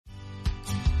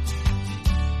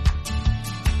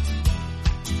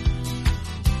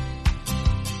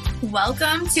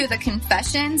Welcome to the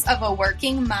Confessions of a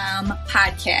Working Mom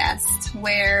podcast,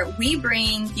 where we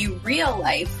bring you real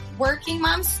life working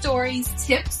mom stories,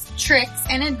 tips, tricks,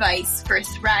 and advice for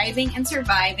thriving and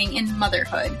surviving in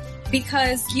motherhood.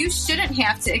 Because you shouldn't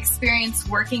have to experience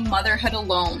working motherhood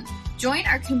alone. Join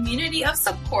our community of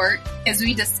support as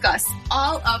we discuss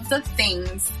all of the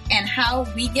things and how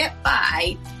we get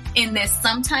by in this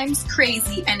sometimes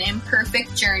crazy and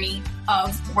imperfect journey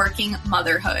of working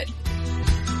motherhood.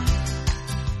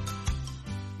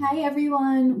 Hi,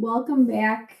 everyone. Welcome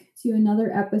back to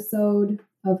another episode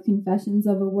of Confessions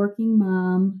of a Working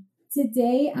Mom.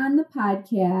 Today on the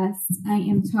podcast, I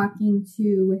am talking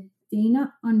to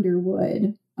Dana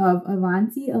Underwood of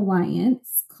Avanti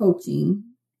Alliance Coaching.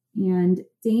 And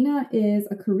Dana is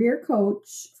a career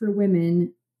coach for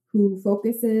women who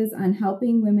focuses on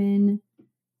helping women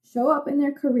show up in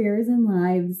their careers and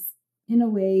lives in a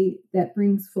way that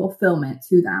brings fulfillment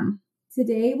to them.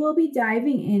 Today, we'll be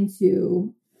diving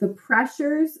into the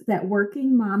pressures that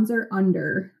working moms are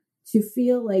under to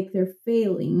feel like they're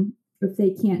failing if they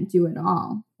can't do it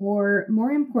all, or more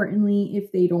importantly,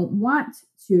 if they don't want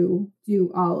to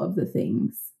do all of the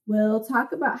things. We'll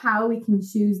talk about how we can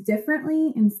choose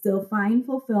differently and still find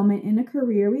fulfillment in a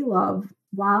career we love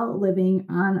while living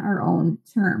on our own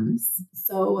terms.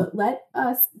 So let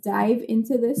us dive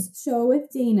into this show with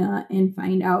Dana and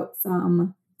find out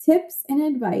some tips and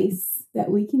advice that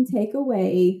we can take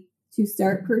away to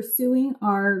start pursuing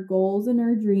our goals and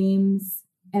our dreams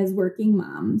as working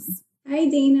moms. Hi,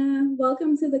 Dana.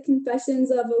 Welcome to the Confessions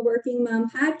of a Working Mom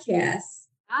podcast.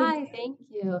 Hi, thank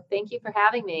you. Thank you for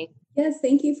having me. Yes,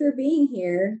 thank you for being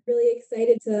here. Really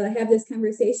excited to have this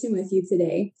conversation with you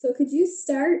today. So could you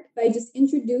start by just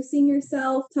introducing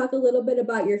yourself, talk a little bit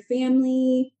about your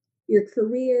family, your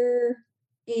career,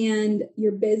 and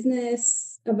your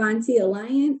business, Avanti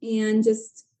Alliance, and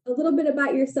just a little bit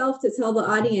about yourself to tell the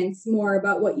audience more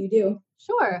about what you do.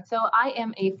 Sure. So I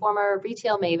am a former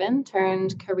retail maven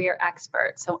turned career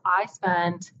expert. So I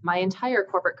spent my entire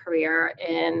corporate career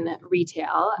in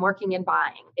retail, working and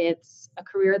buying. It's a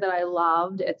career that I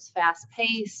loved. It's fast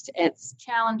paced. It's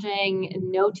challenging.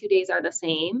 No 2 days are the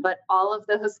same, but all of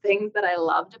those things that I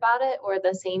loved about it were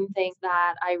the same things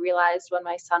that I realized when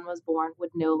my son was born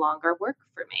would no longer work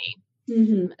for me.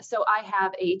 Mm-hmm. So I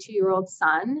have a 2-year-old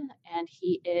son, and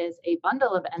he is a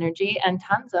bundle of energy and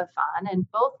tons of fun. And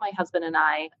both my husband and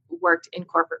I worked in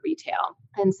corporate retail.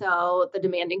 And so the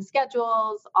demanding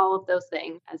schedules, all of those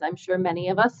things, as I'm sure many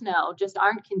of us know, just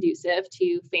aren't conducive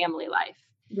to family life.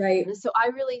 Right. And so I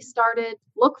really started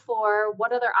look for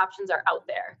what other options are out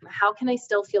there. How can I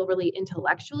still feel really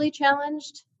intellectually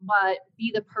challenged, but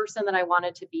be the person that I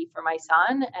wanted to be for my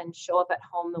son and show up at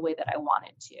home the way that I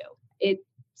wanted to? It's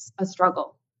a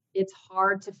struggle. It's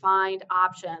hard to find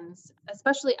options,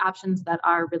 especially options that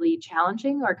are really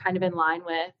challenging or kind of in line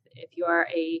with if you're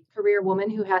a career woman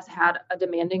who has had a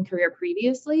demanding career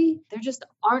previously. There just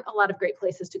aren't a lot of great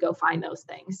places to go find those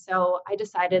things. So I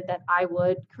decided that I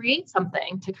would create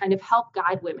something to kind of help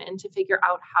guide women to figure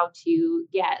out how to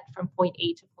get from point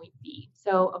A to point B.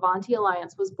 So Avanti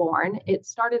Alliance was born. It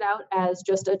started out as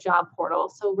just a job portal,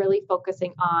 so really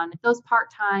focusing on those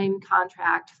part-time,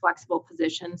 contract, flexible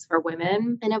positions for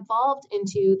women, and evolved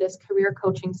into this career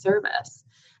coaching service.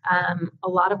 A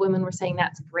lot of women were saying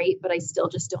that's great, but I still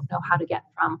just don't know how to get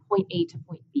from point A to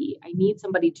point B. I need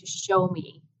somebody to show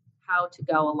me how to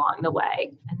go along the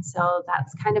way. And so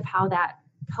that's kind of how that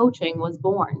coaching was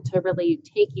born, to really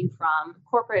take you from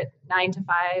corporate 9 to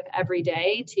 5 every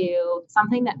day to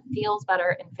something that feels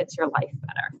better and fits your life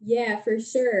better. Yeah, for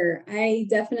sure. I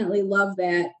definitely love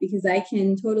that because I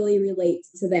can totally relate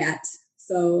to that.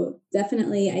 So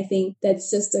definitely, I think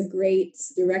that's just a great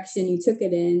direction you took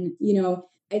it in.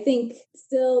 I think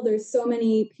still there's so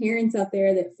many parents out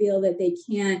there that feel that they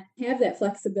can't have that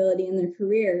flexibility in their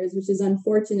careers, which is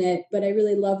unfortunate. But I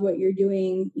really love what you're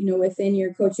doing, within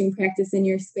your coaching practice in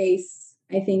your space.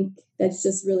 I think that's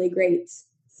just really great.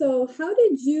 So how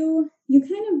did you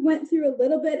kind of went through a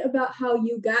little bit about how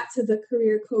you got to the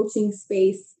career coaching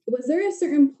space. Was there a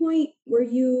certain point where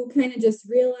you kind of just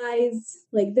realized,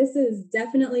 like, this is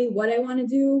definitely what I want to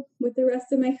do with the rest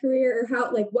of my career? Or how,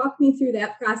 walk me through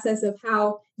that process of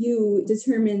how you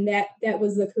determined that that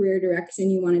was the career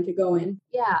direction you wanted to go in?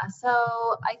 Yeah. So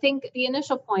I think the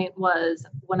initial point was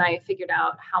when I figured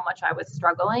out how much I was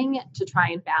struggling to try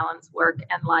and balance work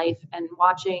and life, and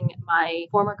watching my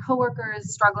former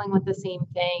coworkers struggling with the same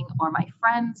thing, or my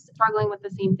friends struggling with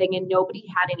the same thing, and nobody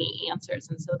had any answers.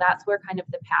 And so that's where kind of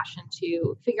the passion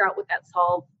to figure out what that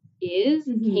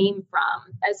came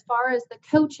from. As far as the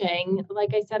coaching,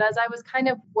 like I said, as I was kind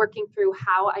of working through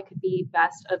how I could be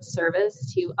best of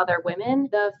service to other women,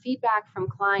 the feedback from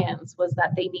clients was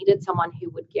that they needed someone who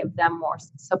would give them more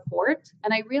support.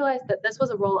 And I realized that this was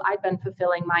a role I'd been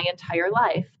fulfilling my entire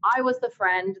life. I was the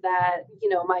friend that,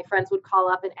 my friends would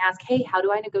call up and ask, hey, how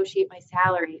do I negotiate my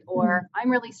salary? Or I'm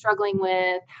really struggling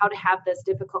with how to have this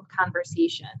difficult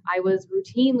conversation. I was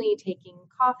routinely taking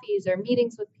coffees or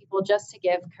meetings with people just to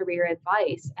give career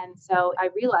advice. And so I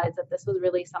realized that this was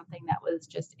really something that was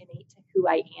just innate to who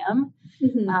I am.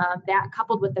 That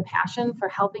coupled with the passion for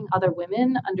helping other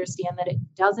women understand that it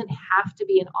doesn't have to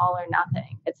be an all or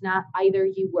nothing. It's not either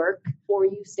you work or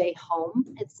you stay home.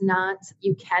 It's not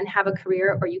you can have a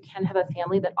career or you can have a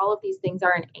family, that all of these things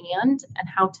are an and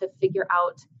how to figure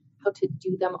out how to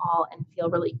do them all and feel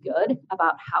really good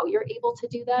about how you're able to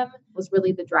do them was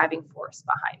really the driving force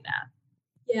behind that.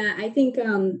 Yeah, I think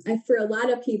for a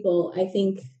lot of people, I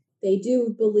think they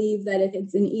do believe that if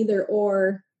it's an either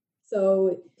or, so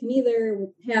you can either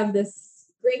have this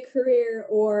great career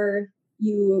or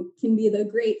you can be the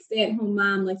great stay-at-home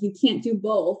mom, like you can't do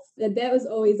both. That was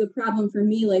always a problem for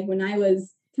me, like when I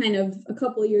was kind of a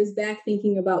couple of years back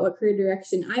thinking about what career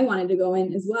direction I wanted to go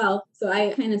in as well. So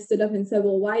I kind of stood up and said,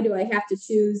 well, why do I have to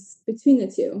choose between the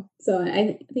two? So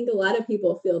I think a lot of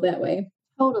people feel that way.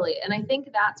 Totally. And I think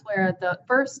that's where the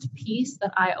first piece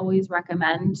that I always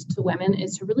recommend to women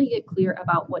is to really get clear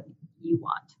about what you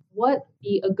want. What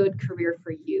be a good career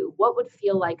for you? What would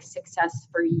feel like success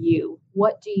for you?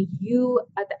 What do you,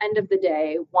 at the end of the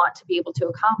day, want to be able to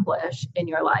accomplish in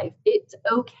your life? It's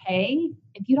okay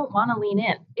if you don't want to lean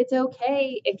in. It's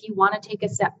okay if you want to take a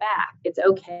step back. It's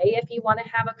okay if you want to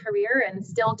have a career and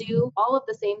still do all of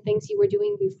the same things you were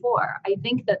doing before. I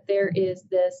think that there is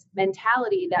this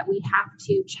mentality that we have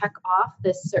to check off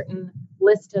this certain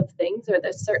list of things or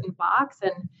this certain box,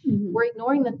 and we're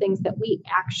ignoring the things that we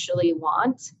actually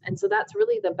want. And so that's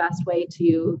really the best way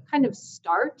to kind of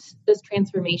start this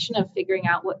transformation of figuring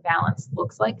out what balance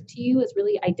looks like to you, is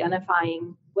really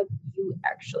identifying what you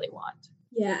actually want.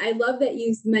 Yeah, I love that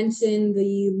you mentioned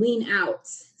the lean out.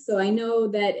 So I know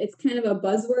that it's kind of a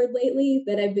buzzword lately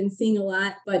that I've been seeing a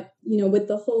lot, but with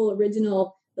the whole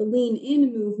original the lean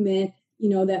in movement,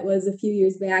 that was a few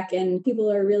years back, and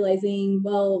people are realizing,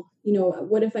 well,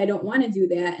 what if I don't want to do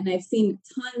that? And I've seen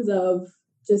tons of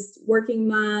just working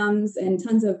moms and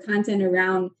tons of content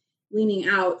around leaning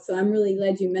out. So I'm really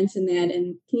glad you mentioned that.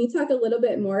 And can you talk a little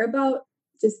bit more about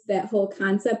just that whole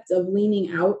concept of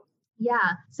leaning out?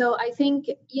 Yeah. So I think,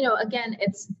 again,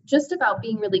 it's just about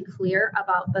being really clear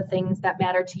about the things that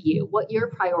matter to you, what your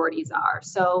priorities are.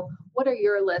 So what are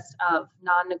your list of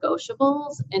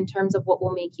non-negotiables in terms of what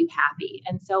will make you happy?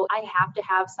 And so I have to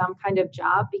have some kind of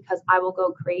job because I will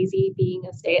go crazy being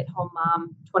a stay-at-home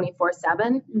mom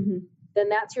 24/7. Then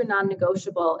that's your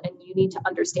non-negotiable. And you need to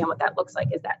understand what that looks like.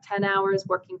 Is that 10 hours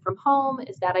working from home?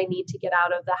 Is that I need to get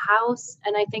out of the house?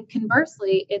 And I think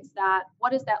conversely, it's that,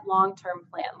 what is that long-term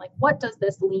plan? Like, what does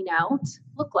this lean out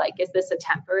look like? Is this a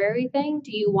temporary thing?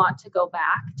 Do you want to go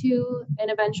back to an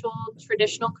eventual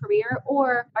traditional career?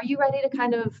 Or are you ready to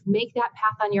kind of make that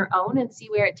path on your own and see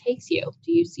where it takes you?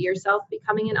 Do you see yourself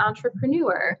becoming an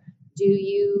entrepreneur? Do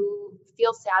you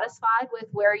feel satisfied with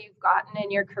where you've gotten in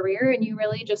your career and you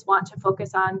really just want to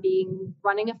focus on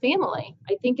running a family?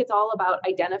 I think it's all about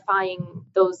identifying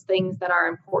those things that are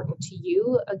important to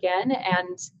you again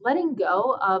and letting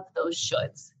go of those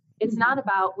shoulds. It's not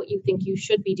about what you think you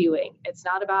should be doing. It's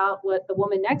not about what the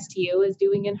woman next to you is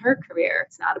doing in her career.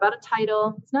 It's not about a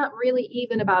title. It's not really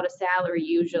even about a salary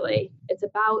usually. It's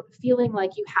about feeling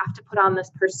like you have to put on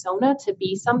this persona to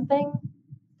be something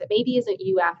that maybe isn't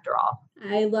you after all.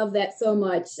 I love that so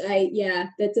much.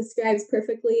 That describes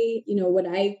perfectly, what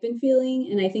I've been feeling.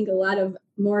 And I think a lot of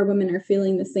more women are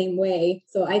feeling the same way.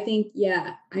 So I think,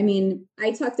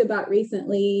 I talked about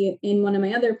recently in one of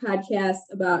my other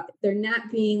podcasts about there not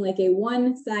being like a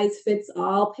one size fits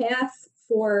all path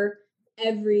for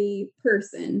every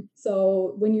person.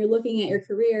 So when you're looking at your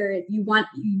career, you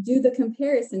do the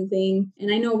comparison thing.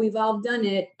 And I know we've all done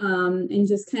it, and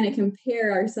just kind of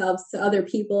compare ourselves to other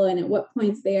people and at what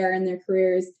points they are in their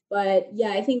careers. But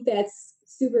yeah, I think that's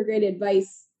super great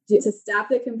advice to stop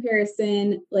the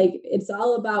comparison. Like, it's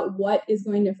all about what is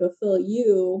going to fulfill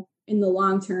you in the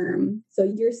long term. So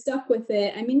you're stuck with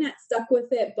it. I mean, not stuck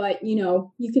with it, but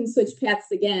you can switch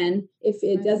paths again if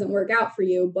it doesn't work out for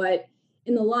you. But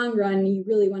in the long run, you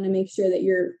really want to make sure that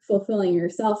you're fulfilling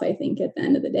yourself, I think, at the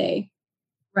end of the day.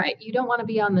 Right. You don't want to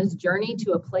be on this journey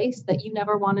to a place that you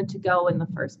never wanted to go in the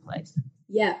first place.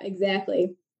 Yeah,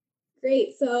 exactly.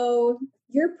 Great. So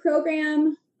your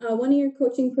program, one of your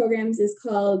coaching programs is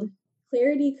called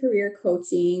Clarity Career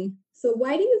Coaching. So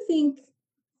why do you think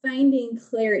finding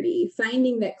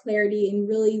that clarity in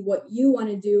really what you want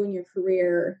to do in your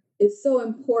career is so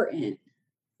important?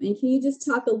 And can you just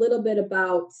talk a little bit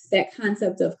about that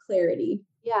concept of clarity?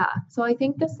 Yeah. So I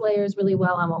think this layers really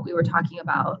well on what we were talking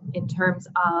about in terms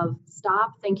of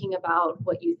stop thinking about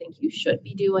what you think you should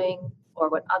be doing or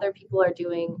what other people are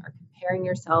doing, or comparing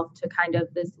yourself to kind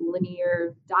of this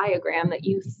linear diagram that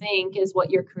you think is what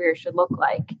your career should look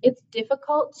like. It's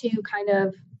difficult to kind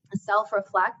of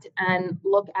self-reflect and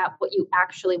look at what you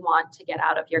actually want to get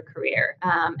out of your career.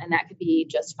 And that could be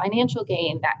just financial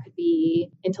gain. That could be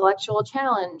intellectual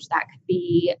challenge. That could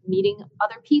be meeting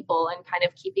other people and kind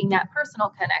of keeping that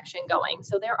personal connection going.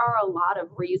 So there are a lot of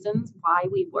reasons why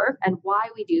we work and why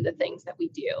we do the things that we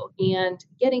do. And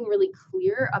getting really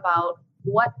clear about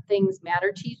what things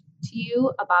matter to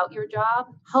you about your job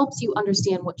helps you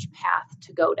understand which path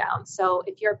to go down. So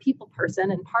if you're a people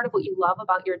person, and part of what you love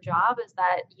about your job is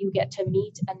that you get to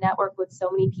meet and network with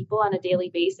so many people on a daily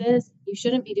basis, you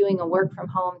shouldn't be doing a work from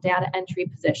home data entry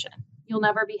position. You'll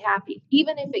never be happy.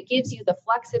 Even if it gives you the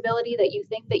flexibility that you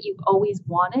think that you've always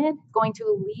wanted, it's going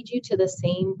to lead you to the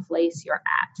same place you're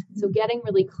at. So getting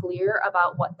really clear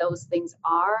about what those things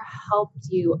are helps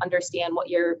you understand what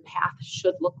your path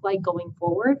should look like going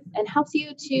forward, and helps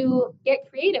you to get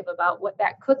creative about what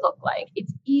that could look like.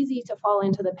 It's easy to fall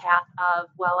into the path of,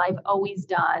 well, I've always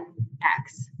done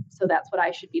X, so that's what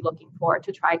I should be looking for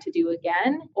to try to do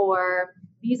again. Or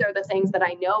these are the things that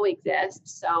I know exist,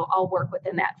 so I'll work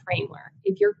within that framework.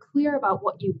 If you're clear about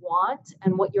what you want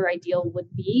and what your ideal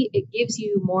would be, it gives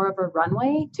you more of a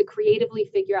runway to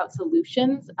creatively figure out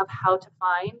solutions of how to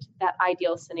find that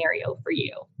ideal scenario for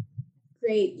you.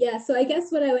 Great. Yeah. So I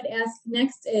guess what I would ask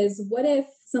next is, what if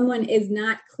someone is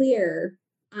not clear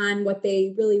on what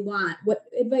they really want? What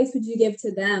advice would you give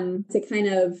to them to kind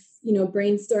of,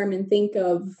 brainstorm and think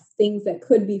of things that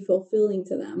could be fulfilling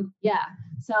to them? Yeah.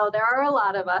 So there are a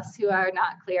lot of us who are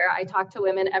not clear. I talk to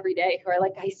women every day who are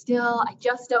like, I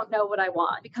just don't know what I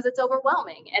want, because it's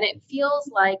overwhelming. And it feels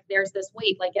like there's this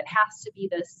weight, like it has to be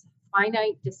this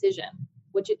finite decision,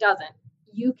 which it doesn't.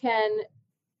 You can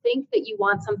think that you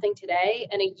want something today,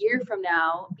 and a year from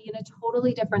now be in a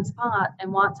totally different spot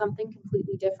and want something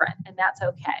completely different. And that's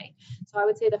okay. So I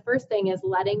would say the first thing is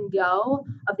letting go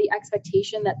of the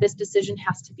expectation that this decision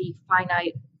has to be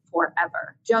finite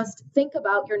forever. Just think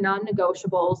about your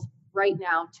non-negotiables right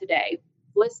now, today.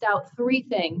 List out 3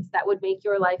 things that would make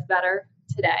your life better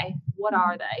today. What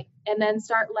are they? And then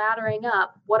start laddering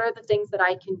up. What are the things that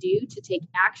I can do to take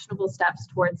actionable steps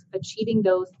towards achieving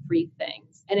those 3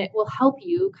 things? And it will help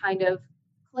you kind of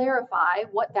clarify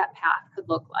what that path could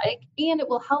look like, and it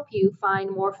will help you find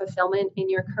more fulfillment in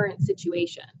your current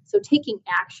situation. So taking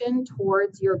action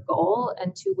towards your goal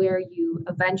and to where you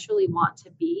eventually want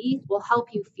to be will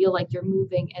help you feel like you're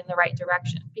moving in the right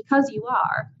direction, because you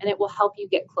are, and it will help you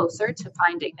get closer to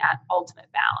finding that ultimate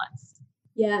balance.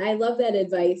 Yeah, I love that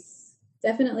advice.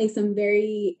 Definitely some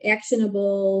very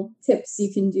actionable tips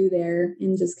you can do there,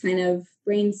 and just kind of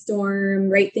brainstorm,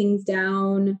 write things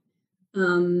down,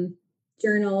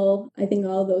 journal. I think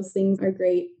all of those things are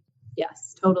great.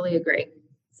 Yes, totally agree.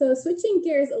 So switching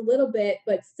gears a little bit,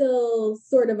 but still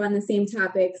sort of on the same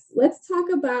topics, let's talk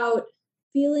about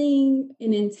feeling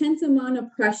an intense amount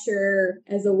of pressure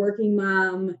as a working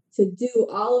mom to do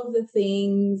all of the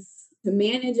things, to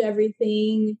manage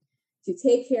everything, to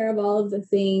take care of all of the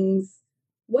things.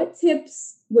 What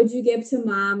tips would you give to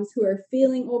moms who are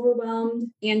feeling overwhelmed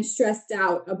and stressed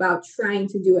out about trying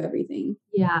to do everything?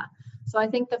 Yeah. So I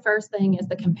think the first thing is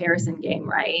the comparison game,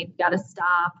 right? You got to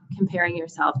stop comparing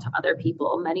yourself to other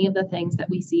people. Many of the things that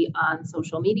we see on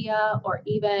social media, or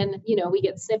even, we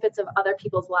get snippets of other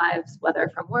people's lives, whether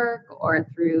from work or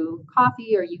through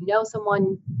coffee, or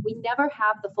someone, we never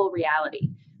have the full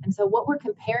reality. And so what we're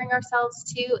comparing ourselves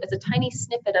to is a tiny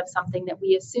snippet of something that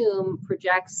we assume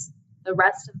projects the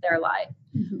rest of their life.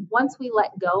 Mm-hmm. Once we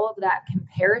let go of that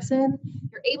comparison,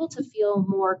 you're able to feel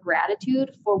more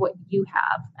gratitude for what you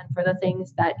have and for the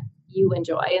things that you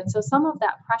enjoy. And so some of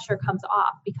that pressure comes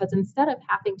off, because instead of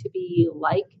having to be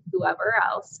like whoever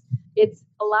else, it's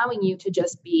allowing you to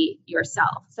just be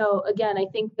yourself. So again, I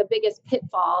think the biggest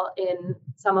pitfall in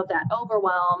some of that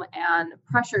overwhelm and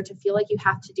pressure to feel like you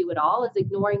have to do it all is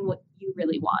ignoring what you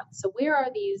really want. So where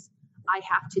are these I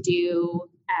have to do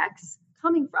X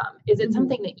coming from? Is it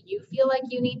something that you feel like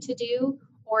you need to do,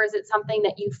 or is it something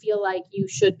that you feel like you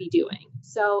should be doing?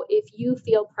 So if you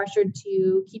feel pressured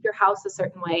to keep your house a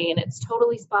certain way and it's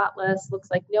totally spotless,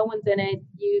 looks like no one's in it,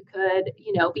 you could,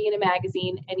 be in a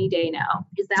magazine any day now.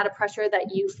 Is that a pressure that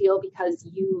you feel because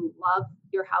you love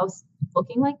your house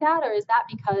looking like that? Or is that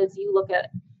because you look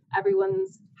at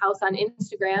everyone's house on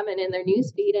Instagram and in their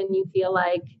newsfeed, and you feel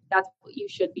like that's what you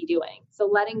should be doing. So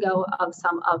letting go of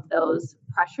some of those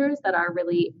pressures that are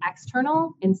really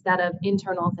external instead of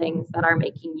internal things that are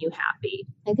making you happy.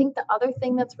 I think the other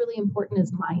thing that's really important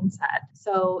is mindset.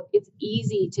 So it's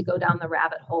easy to go down the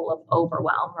rabbit hole of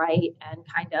overwhelm, right? And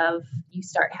kind of you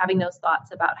start having those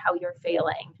thoughts about how you're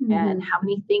failing and how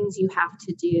many things you have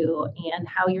to do and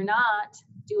how you're not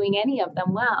doing any of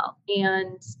them well.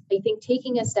 And I think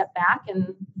taking a step back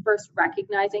and first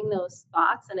recognizing those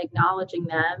thoughts and acknowledging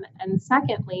them, and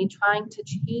secondly, trying to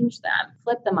change them,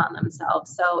 flip them on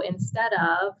themselves. So instead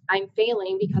of I'm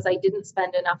failing because I didn't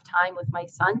spend enough time with my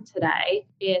son today,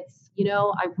 it's,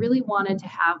 I really wanted to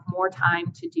have more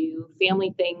time to do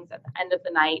family things at the end of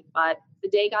the night, but the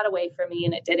day got away from me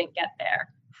and it didn't get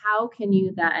there. How can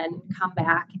you then come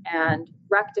back and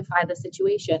rectify the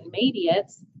situation? Maybe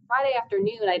it's Friday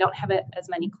afternoon, I don't have as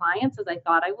many clients as I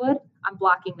thought I would. I'm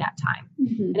blocking that time.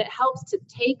 And it helps to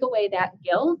take away that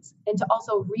guilt and to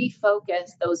also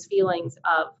refocus those feelings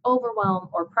of overwhelm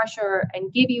or pressure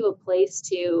and give you a place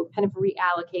to kind of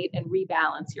reallocate and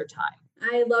rebalance your time.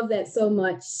 I love that so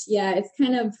much. Yeah, it's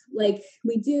kind of like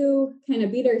we do kind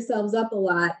of beat ourselves up a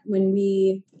lot when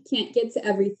we can't get to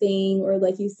everything, or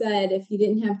like you said, if you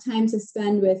didn't have time to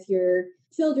spend with your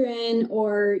children,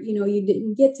 or you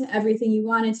didn't get to everything you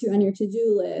wanted to on your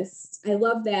to-do list. I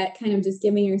love that, kind of just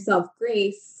giving yourself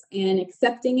grace and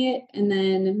accepting it, and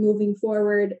then moving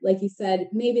forward. Like you said,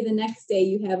 maybe the next day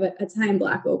you have a time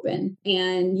block open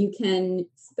and you can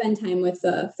spend time with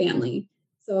the family.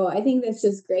 So I think that's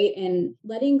just great. And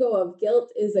letting go of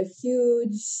guilt is a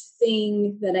huge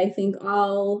thing that I think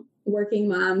all working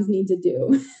moms need to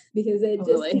do because it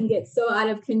just can get so out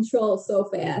of control so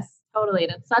fast. Totally.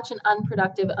 And it's such an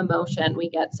unproductive emotion. We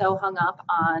get so hung up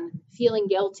on feeling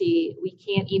guilty, we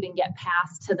can't even get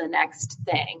past to the next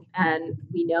thing. And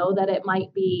we know that it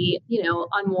might be,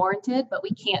 unwarranted, but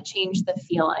we can't change the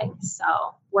feeling. So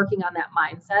working on that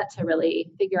mindset to really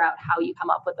figure out how you come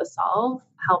up with a solve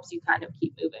helps you kind of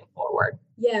keep moving forward.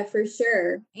 Yeah, for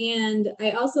sure. And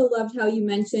I also loved how you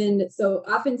mentioned, so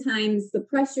oftentimes the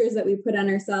pressures that we put on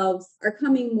ourselves are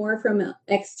coming more from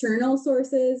external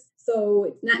sources. So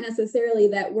it's not necessarily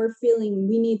that we're feeling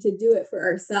we need to do it for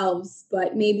ourselves,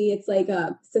 but maybe it's like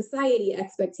a society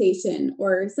expectation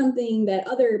or something that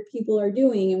other people are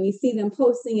doing and we see them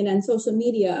posting it on social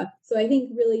media. So I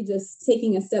think really just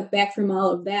taking a step back from all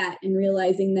of that and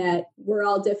realizing that we're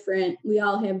all different. We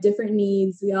all have different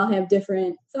needs. We all have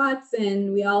different thoughts,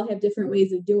 and we all have different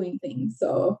ways of doing things.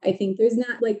 So I think there's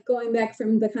not, like going back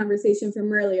from the conversation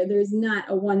from earlier, there's not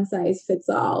a one size fits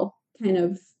all kind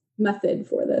of method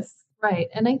for this. Right.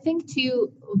 And I think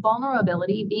too,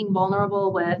 vulnerability, being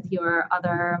vulnerable with your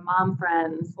other mom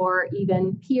friends or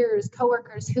even peers,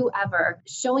 coworkers, whoever,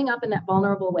 showing up in that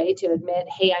vulnerable way to admit,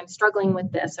 hey, I'm struggling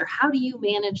with this, or how do you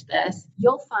manage this?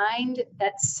 You'll find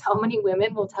that so many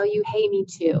women will tell you, hey, me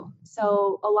too.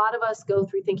 So a lot of us go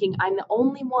through thinking I'm the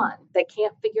only one that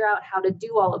can't figure out how to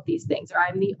do all of these things, or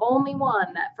I'm the only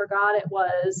one that forgot it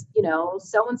was,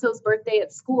 so-and-so's birthday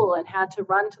at school and had to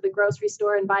run to the grocery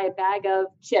store and buy a bag of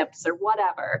chips or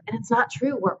whatever. And it's not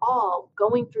true. We're all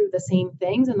going through the same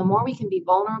things. And the more we can be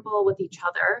vulnerable with each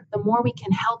other, the more we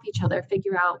can help each other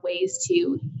figure out ways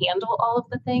to handle all of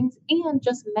the things and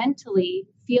just mentally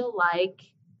feel like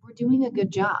we're doing a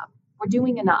good job. We're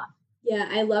doing enough. Yeah,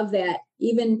 I love that.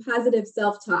 Even positive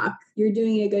self-talk, you're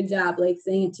doing a good job, like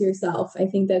saying it to yourself. I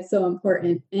think that's so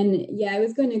important. And yeah, I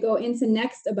was going to go into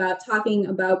next about talking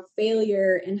about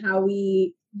failure and how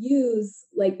we use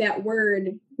like that word.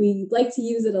 We like to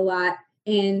use it a lot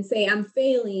and say, I'm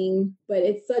failing, but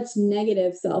it's such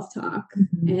negative self-talk.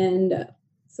 And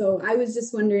so I was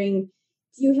just wondering,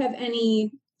 do you have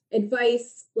any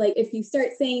advice, like if you start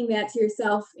saying that to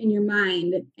yourself in your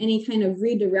mind, any kind of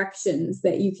redirections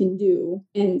that you can do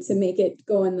and to make it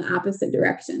go in the opposite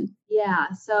direction? Yeah.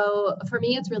 So for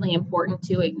me, it's really important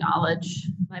to acknowledge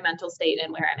my mental state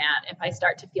and where I'm at. If I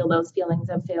start to feel those feelings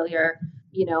of failure,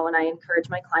 and I encourage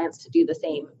my clients to do the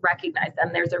same, recognize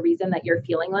them. There's a reason that you're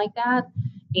feeling like that.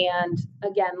 And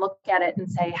again, look at it and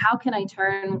say, how can I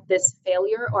turn this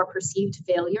failure or perceived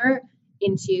failure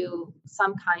into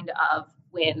some kind of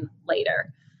win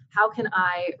later? How can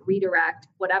I redirect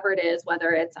whatever it is,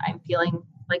 whether it's I'm feeling,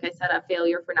 like I said, a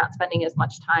failure for not spending as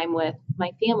much time with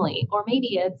my family, or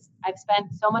maybe it's I've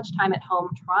spent so much time at home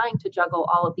trying to juggle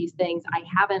all of these things. I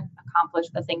haven't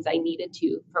accomplished the things I needed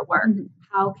to for work.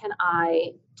 How can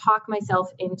I talk myself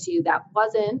into that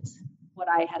wasn't what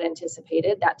I had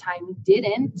anticipated. That time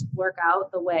didn't work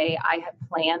out the way I had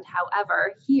planned.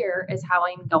 However, here is how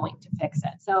I'm going to fix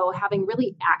it. So having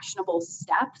really actionable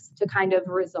steps to kind of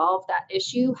resolve that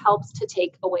issue helps to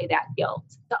take away that guilt.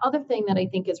 The other thing that I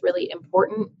think is really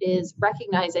important is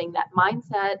recognizing that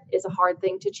mindset is a hard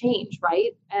thing to change,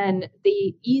 right? And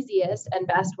the easiest and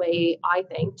best way, I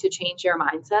think, to change your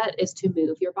mindset is to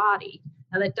move your body.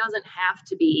 Now, that doesn't have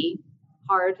to be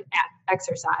hard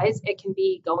exercise. It can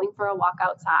be going for a walk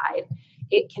outside.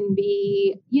 It can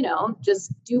be,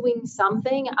 just doing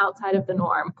something outside of the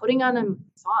norm, putting on a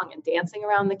song and dancing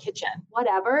around the kitchen.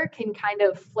 Whatever can kind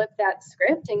of flip that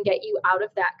script and get you out of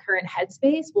that current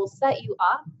headspace will set you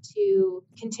up to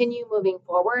continue moving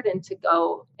forward and to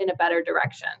go in a better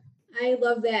direction. I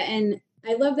love that. And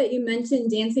I love that you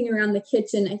mentioned dancing around the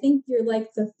kitchen. I think you're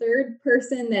like the third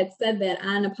person that said that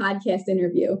on a podcast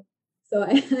interview. So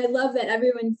I love that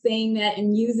everyone's saying that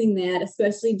and using that,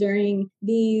 especially during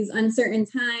these uncertain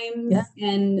times. Yeah.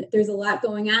 And there's a lot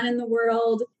going on in the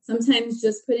world. Sometimes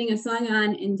just putting a song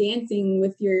on and dancing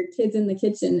with your kids in the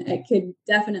kitchen, it could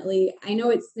definitely, I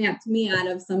know it snapped me out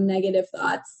of some negative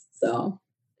thoughts. So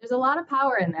there's a lot of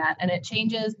power in that, and it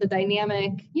changes the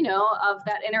dynamic, of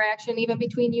that interaction even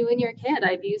between you and your kid.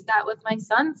 I've used that with my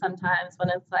son sometimes when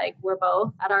it's like we're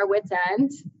both at our wits'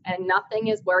 end and nothing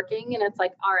is working, and it's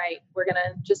like, all right, we're going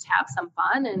to just have some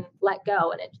fun and let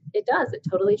go. And it does. It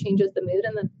totally changes the mood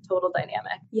and the total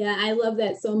dynamic. Yeah, I love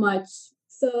that so much.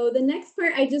 So the next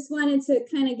part, I just wanted to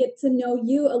kind of get to know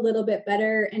you a little bit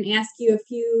better and ask you a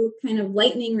few kind of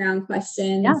lightning round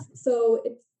questions. Yeah. So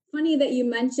it's funny that you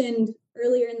mentioned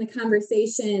earlier in the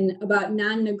conversation about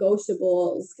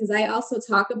non-negotiables, because I also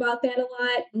talk about that a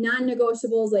lot.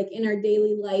 Non-negotiables, like in our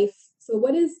daily life. So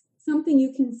what is something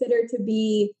you consider to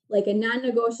be like a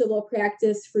non-negotiable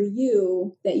practice for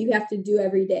you that you have to do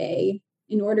every day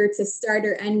in order to start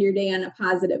or end your day on a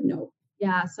positive note?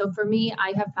 Yeah. So for me,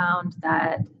 I have found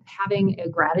that having a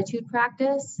gratitude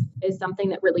practice is something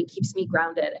that really keeps me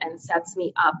grounded and sets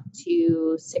me up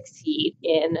to succeed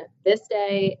in this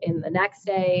day, in the next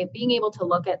day. Being able to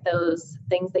look at those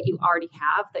things that you already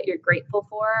have that you're grateful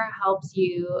for helps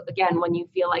you, again, when you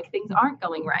feel like things aren't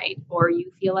going right or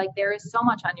you feel like there is so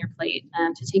much on your plate,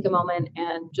 to take a moment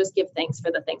and just give thanks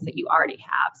for the things that you already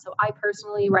have. So I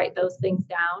personally write those things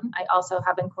down. I also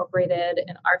have incorporated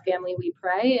in our family, we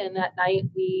pray, and at night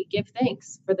we give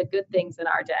thanks for the good things in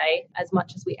our day as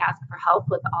much as we ask for help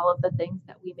with all of the things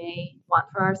that we may want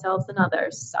for ourselves and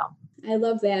others. So I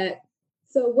love that.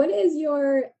 So what is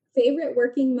your favorite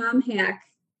working mom hack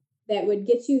that would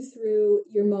get you through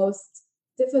your most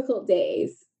difficult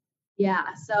days?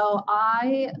 Yeah. So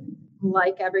I,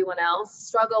 like everyone else,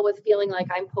 struggle with feeling like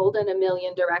I'm pulled in a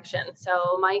million directions.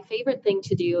 So my favorite thing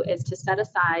to do is to set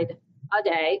aside a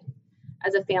day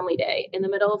as a family day in the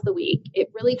middle of the week.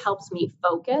 It really helps me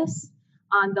focus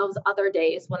on those other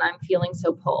days when I'm feeling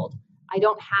so pulled. I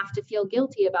don't have to feel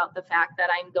guilty about the fact that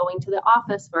I'm going to the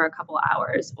office for a couple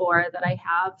hours or that I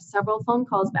have several phone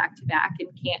calls back to back and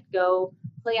can't go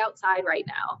play outside right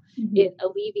now. Mm-hmm. It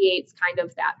alleviates kind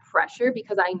of that pressure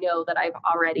because I know that I've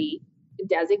already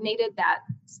designated that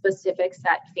specific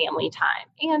set family time.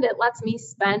 And it lets me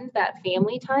spend that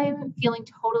family time feeling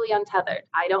totally untethered.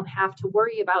 I don't have to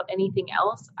worry about anything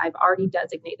else. I've already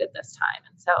designated this time.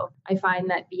 And so I find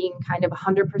that being kind of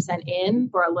 100% in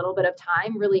for a little bit of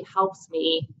time really helps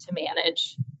me to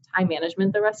manage time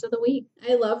management the rest of the week.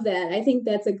 I love that. I think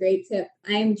that's a great tip.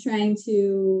 I'm trying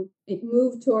to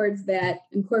move towards that,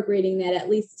 incorporating that, at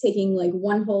least taking like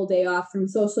one whole day off from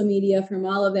social media, from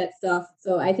all of that stuff.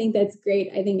 So I think that's great.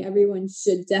 I think everyone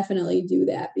should definitely do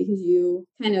that because you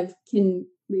kind of can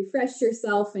refresh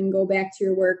yourself and go back to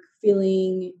your work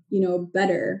feeling,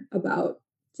 better about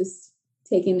just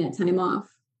taking that time off.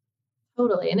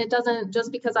 Totally. And it doesn't,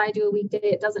 just because I do a weekday,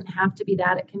 it doesn't have to be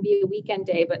that. It can be a weekend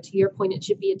day, but to your point, it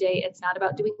should be a day. It's not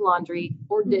about doing laundry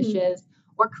or dishes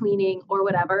or cleaning or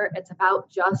whatever. It's about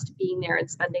just being there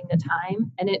and spending the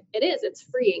time. And it's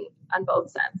freeing on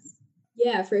both ends.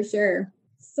 Yeah, for sure.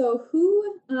 So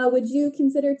who would you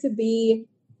consider to be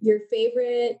your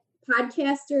favorite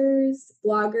podcasters,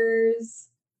 bloggers,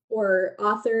 or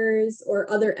authors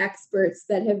or other experts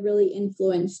that have really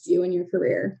influenced you in your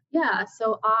career? Yeah,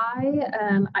 so I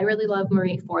really love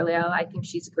Marie Forleo. I think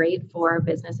she's great for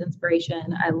business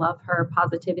inspiration. I love her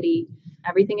positivity.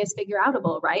 Everything is figure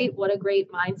outable, right? What a great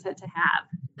mindset to have.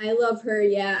 I love her.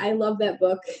 Yeah, I love that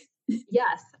book.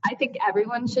 Yes, I think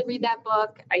everyone should read that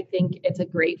book. I think it's a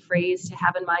great phrase to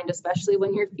have in mind, especially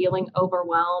when you're feeling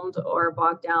overwhelmed or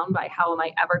bogged down by how am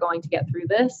I ever going to get through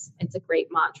this? It's a great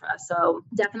mantra. So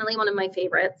definitely one of my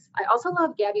favorites. I also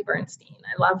love Gabby Bernstein.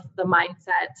 I love the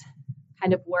mindset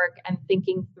kind of work and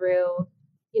thinking through,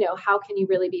 how can you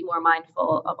really be more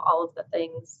mindful of all of the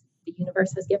things the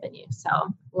universe has given you. So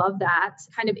love that.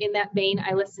 Kind of in that vein,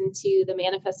 I listened to the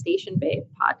Manifestation Babe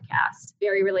podcast,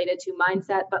 very related to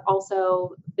mindset, but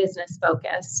also business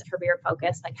focus, career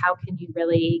focus. Like, how can you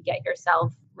really get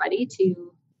yourself ready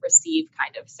to receive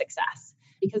kind of success?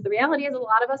 Because the reality is a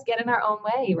lot of us get in our own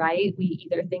way, right? We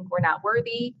either think we're not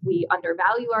worthy, we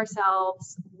undervalue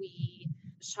ourselves, we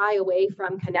shy away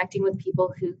from connecting with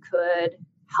people who could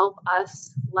help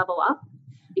us level up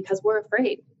because we're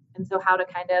afraid. And so how to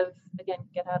kind of, again,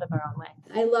 get out of our own way.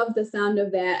 I love the sound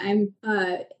of that.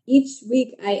 Each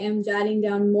week I am jotting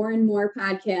down more and more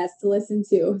podcasts to listen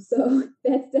to. So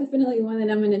that's definitely one that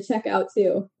I'm going to check out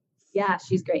too. Yeah,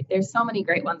 she's great. There's so many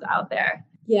great ones out there.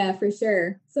 Yeah, for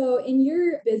sure. So in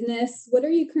your business, what are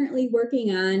you currently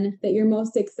working on that you're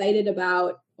most excited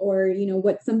about? Or,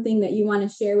 what's something that you want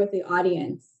to share with the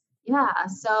audience? Yeah.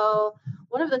 So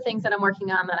one of the things that I'm working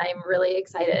on that I'm really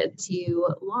excited to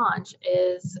launch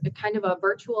is a kind of a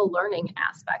virtual learning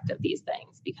aspect of these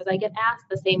things, because I get asked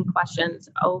the same questions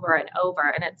over and over.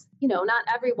 And it's, not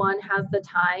everyone has the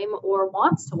time or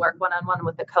wants to work one-on-one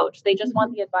with a coach. They just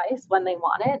want the advice when they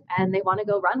want it and they want to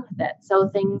go run with it. So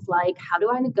things like, how do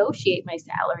I negotiate my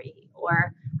salary?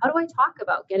 Or how do I talk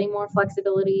about getting more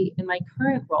flexibility in my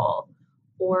current role?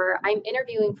 Or I'm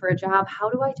interviewing for a job. How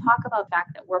do I talk about the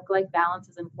fact that work-life balance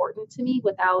is important to me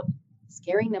without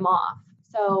scaring them off?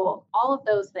 So all of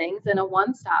those things in a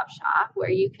one-stop shop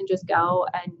where you can just go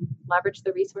and leverage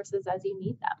the resources as you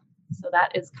need them. So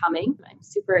that is coming. I'm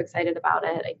super excited about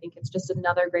it. I think it's just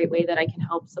another great way that I can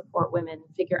help support women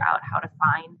figure out how to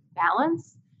find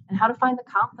balance and how to find the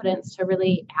confidence to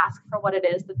really ask for what it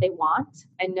is that they want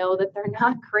and know that they're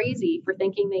not crazy for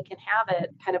thinking they can have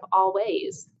it kind of all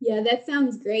ways. Yeah, that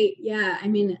sounds great. Yeah. I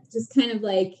mean, just kind of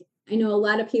like, I know a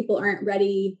lot of people aren't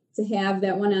ready to have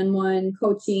that one-on-one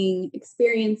coaching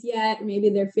experience yet. Or maybe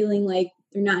they're feeling like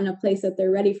they're not in a place that they're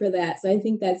ready for that. So I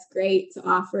think that's great to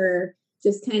offer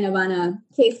just kind of on a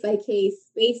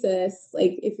case-by-case basis.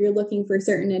 Like if you're looking for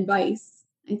certain advice,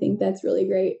 I think that's really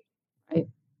great. Right.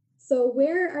 So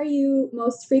where are you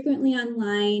most frequently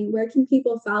online? Where can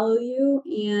people follow you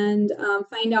and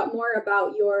find out more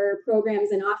about your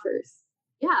programs and offers?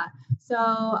 Yeah. So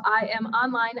I am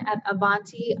online at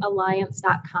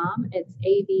AvantiAlliance.com. It's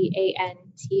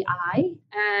AVANTI.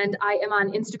 And I am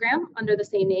on Instagram under the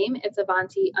same name. It's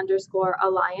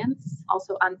Avanti_Alliance.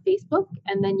 Also on Facebook.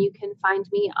 And then you can find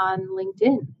me on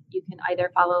LinkedIn. You can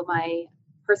either follow my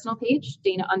personal page,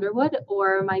 Dana Underwood,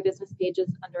 or my business page is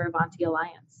under Avanti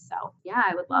Alliance. So yeah,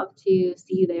 I would love to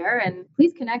see you there, and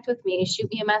please connect with me.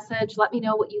 Shoot me a message. Let me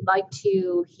know what you'd like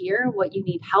to hear, what you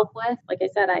need help with. Like I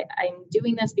said, I'm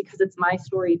doing this because it's my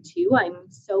story too. I'm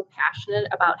so passionate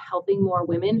about helping more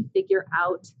women figure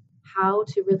out how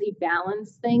to really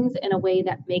balance things in a way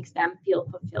that makes them feel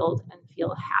fulfilled and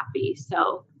feel happy.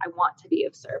 So I want to be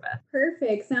of service.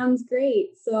 Perfect. Sounds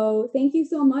great. So thank you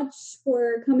so much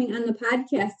for coming on the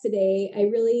podcast today. I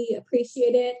really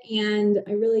appreciate it. And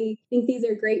I really think these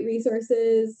are great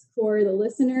resources for the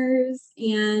listeners.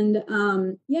 And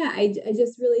I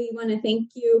just really want to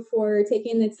thank you for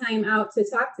taking the time out to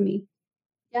talk to me.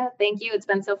 Yeah, thank you. It's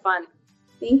been so fun.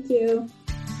 Thank you.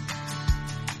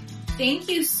 Thank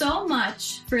you so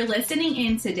much for listening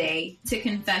in today to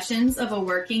Confessions of a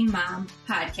Working Mom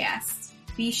podcast.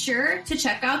 Be sure to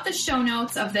check out the show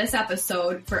notes of this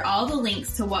episode for all the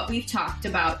links to what we've talked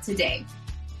about today.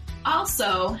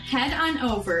 Also, head on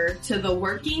over to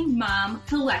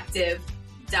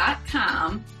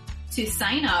theworkingmomcollective.com to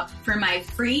sign up for my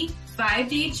free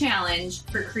 5-day challenge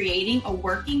for creating a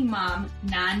working mom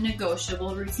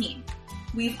non-negotiable routine.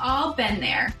 We've all been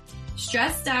there.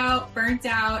 Stressed out, burnt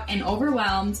out, and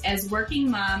overwhelmed as working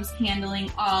moms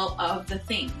handling all of the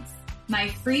things. My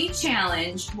free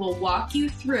challenge will walk you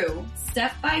through,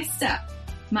 step by step,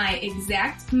 my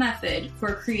exact method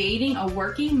for creating a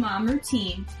working mom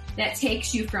routine that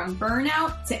takes you from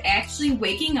burnout to actually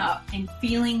waking up and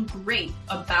feeling great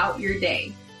about your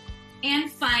day.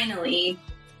 And finally,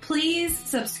 please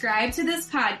subscribe to this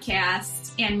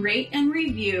podcast and rate and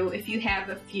review if you have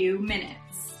a few minutes.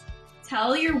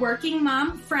 Tell your working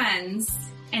mom friends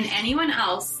and anyone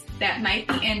else that might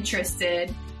be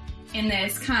interested in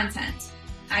this content.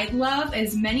 I'd love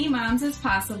as many moms as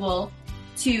possible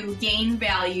to gain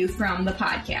value from the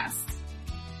podcast.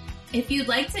 If you'd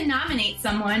like to nominate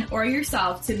someone or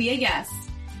yourself to be a guest,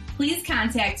 please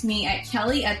contact me at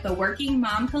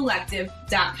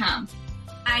kelly@theworkingmomcollective.com.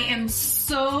 I am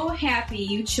so happy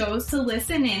you chose to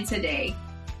listen in today.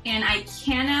 And I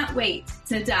cannot wait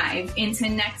to dive into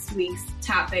next week's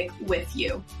topic with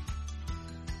you.